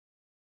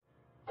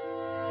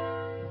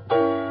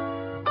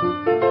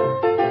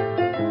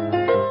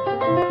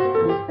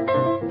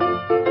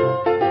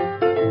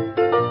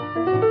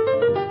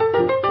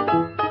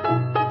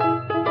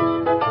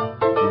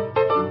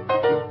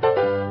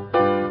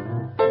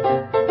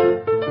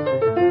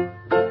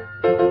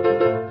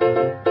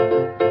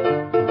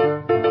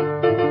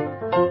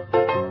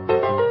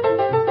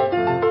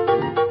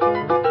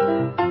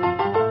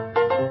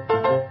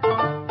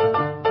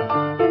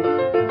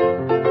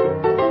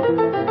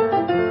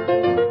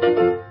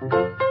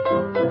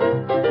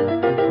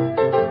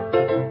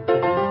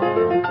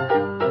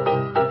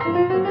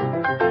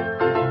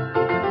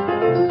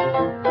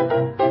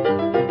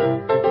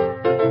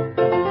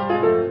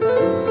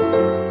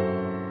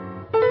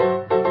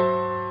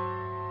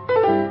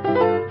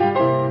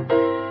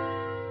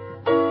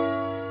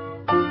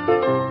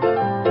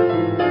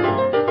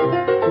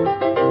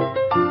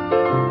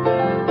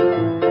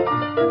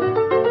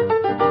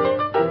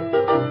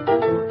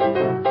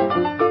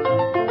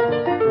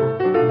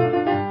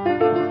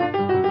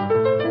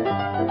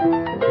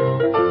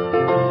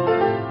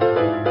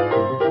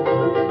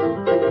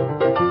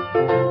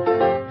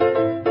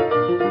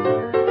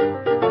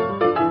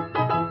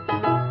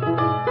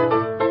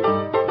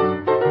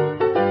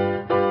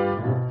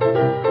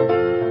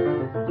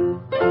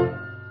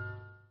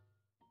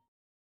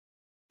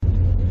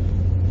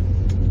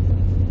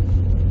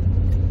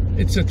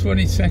It's the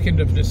 22nd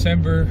of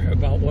December,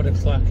 about 1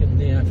 o'clock in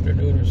the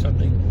afternoon or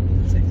something.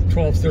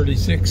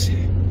 12:36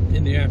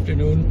 in the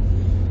afternoon.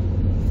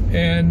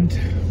 And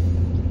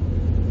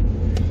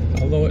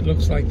although it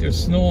looks like there's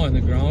snow on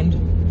the ground,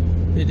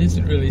 it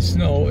isn't really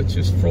snow, it's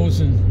just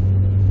frozen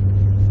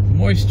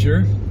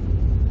moisture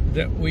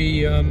that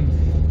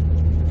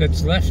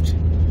that's left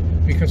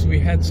because we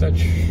had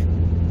such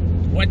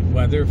wet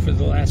weather for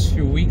the last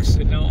few weeks,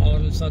 and now all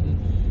of a sudden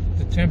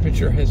the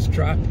temperature has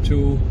dropped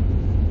to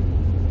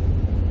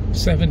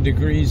 7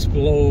 degrees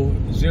below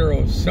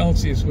 0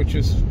 Celsius, which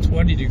is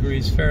 20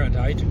 degrees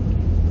Fahrenheit.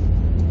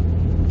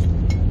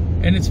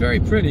 And it's very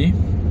pretty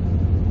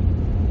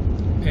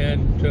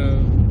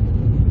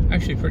and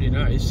actually pretty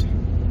nice.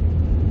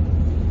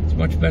 It's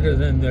much better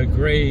than the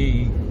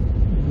gray,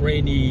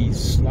 rainy,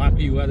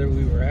 sloppy weather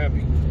we were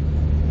having.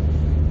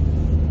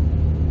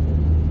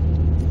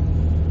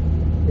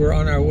 We're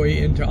on our way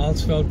into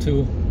Alsfeld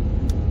to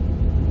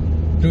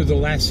do the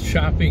last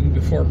shopping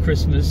before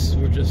Christmas.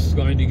 We're just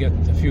going to get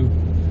a few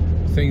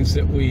things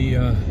that we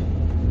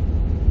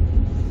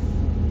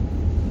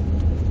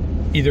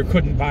either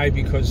couldn't buy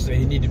because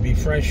they need to be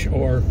fresh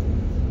or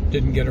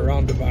didn't get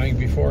around to buying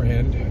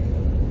beforehand.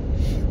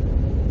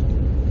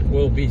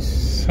 We'll be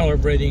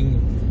celebrating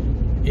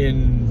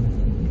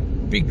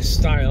in big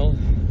style.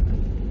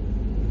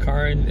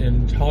 Karin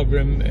and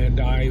Halgrim and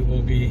I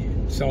will be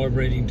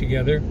celebrating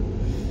together.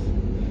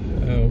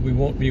 We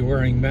won't be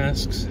wearing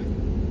masks.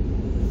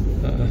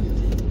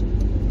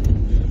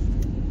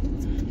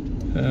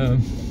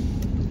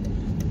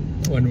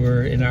 When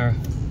we're in our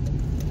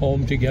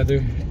home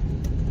together,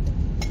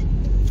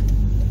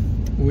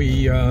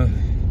 we have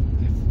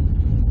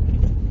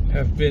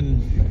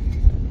been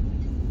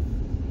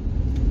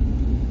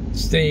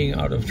staying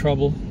out of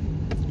trouble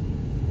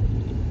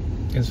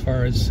as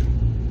far as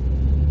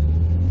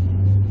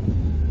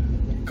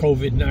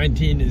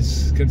COVID-19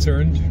 is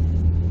concerned.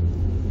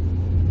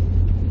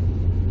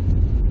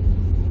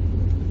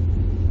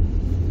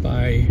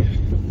 By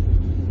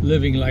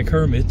living like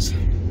hermits.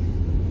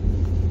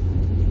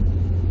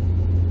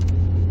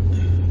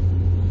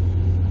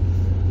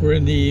 We're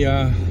in the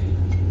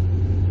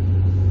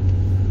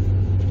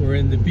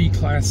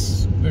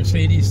B-class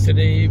Mercedes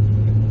today,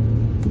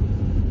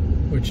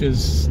 which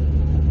is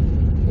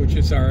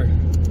our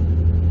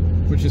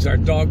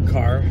dog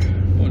car.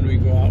 When we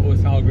go out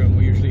with Halgrim,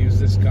 we usually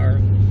use this car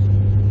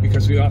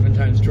because we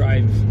oftentimes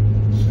drive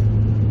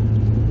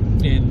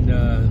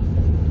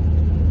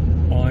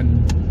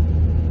on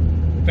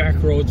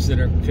back roads that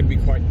can be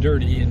quite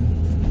dirty, and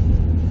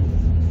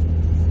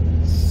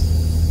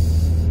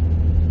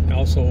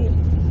also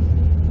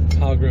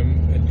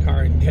Halgrim and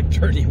Karin get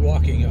dirty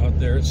walking out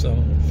there, so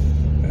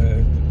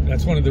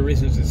that's one of the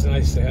reasons it's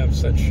nice to have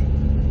such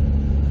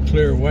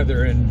clear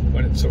weather, and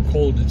when it's so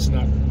cold it's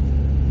not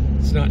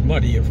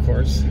muddy, of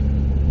course.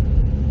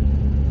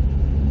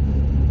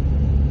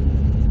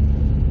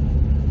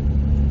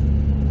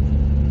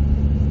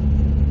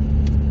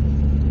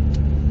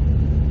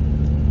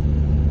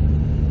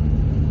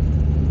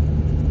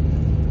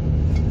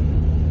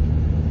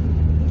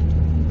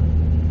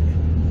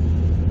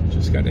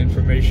 Got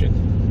information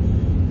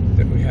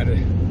that we had a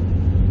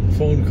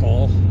phone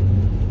call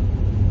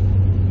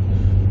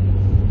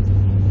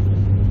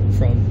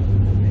from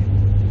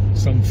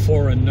some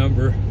foreign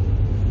number,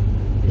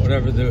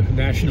 whatever the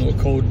national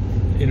code,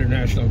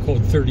 international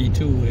code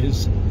 32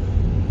 is.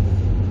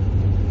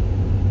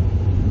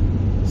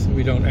 So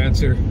we don't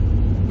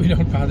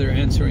bother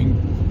answering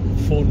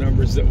phone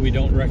numbers that we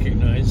don't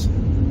recognize.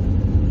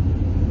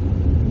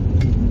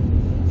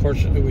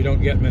 Fortunately, we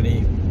don't get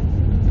many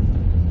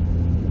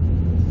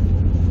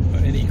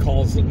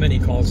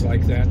calls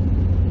like that.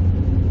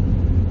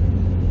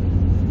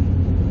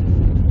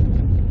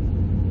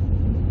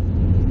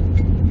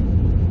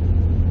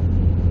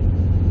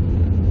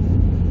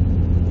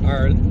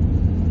 Our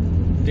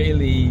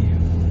daily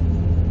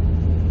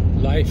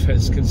life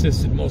has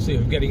consisted mostly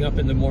of getting up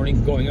in the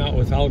morning, going out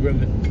with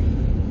Halgrim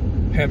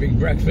and having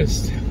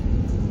breakfast,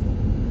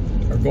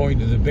 or going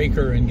to the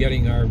baker and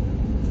getting our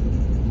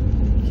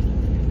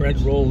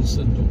bread rolls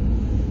and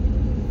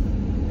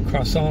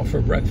croissant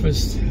for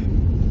breakfast.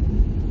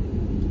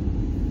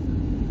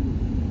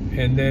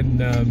 And then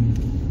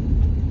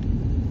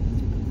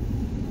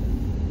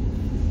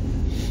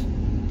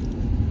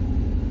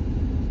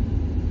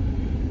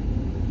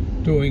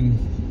doing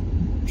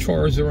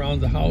chores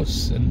around the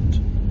house, and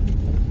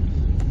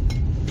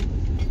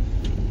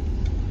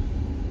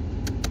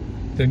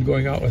then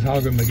going out with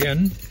Halgrim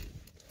again.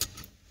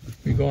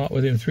 We go out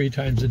with him 3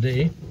 times a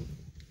day.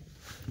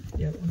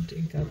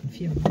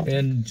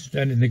 And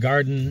then in the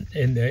garden,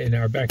 in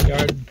our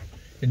backyard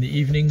in the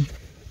evening.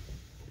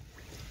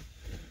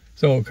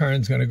 So Karin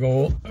and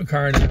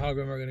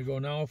Halgrim are going to go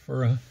now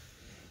for a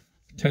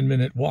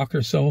 10-minute walk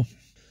or so.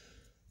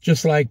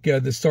 Just like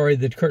the story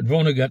that Kurt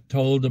Vonnegut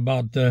told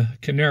about the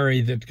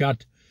canary that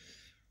got...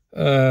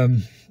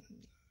 the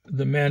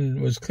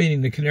man was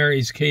cleaning the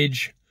canary's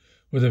cage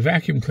with a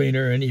vacuum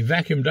cleaner, and he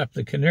vacuumed up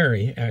the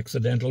canary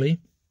accidentally.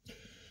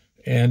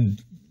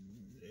 And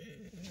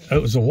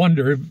it was a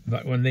wonder,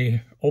 but when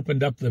they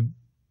opened up the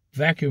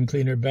vacuum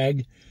cleaner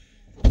bag,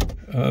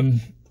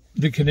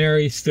 the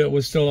canary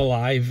was still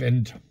alive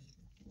and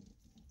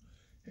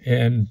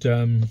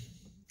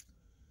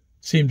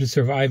seemed to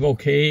survive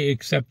okay,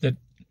 except that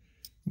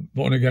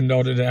Vonnegut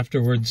noted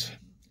afterwards,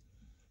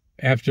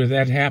 after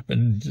that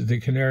happened, the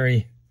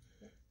canary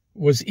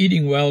was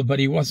eating well, but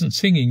he wasn't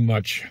singing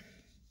much.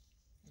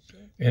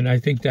 And I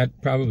think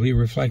that probably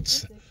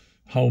reflects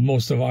how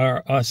most of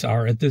us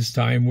are at this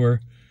time. We're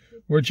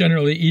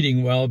generally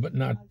eating well, but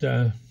not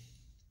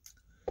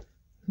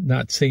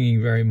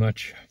singing very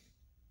much.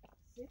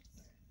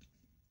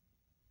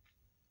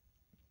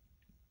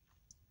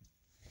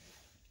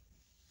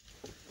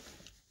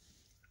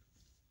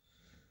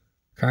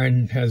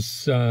 Karin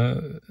has,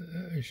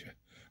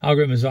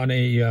 Halgrim is on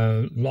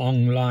a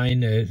long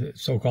line, a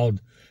so-called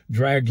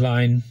drag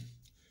line.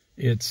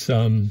 It's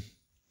 10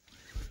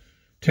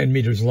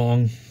 meters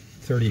long,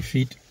 30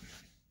 feet.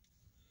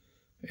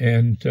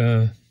 And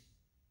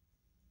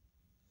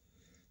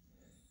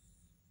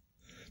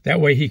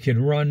that way he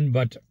can run,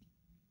 but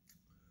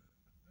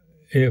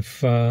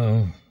if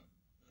a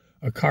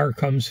car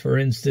comes, for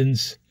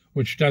instance,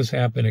 which does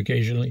happen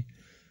occasionally,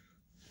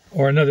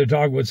 or another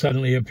dog would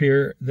suddenly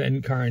appear,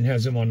 then Karin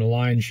has him on the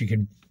line. She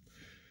can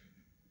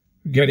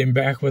get him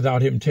back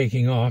without him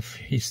taking off.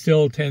 He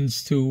still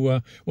tends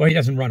to, well, he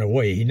doesn't run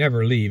away. He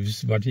never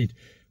leaves, but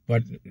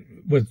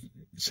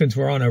since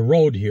we're on a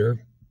road here,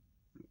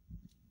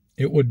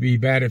 it would be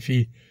bad if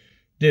he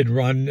did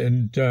run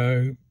and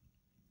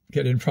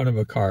get in front of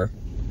a car.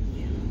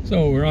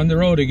 So we're on the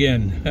road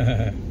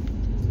again.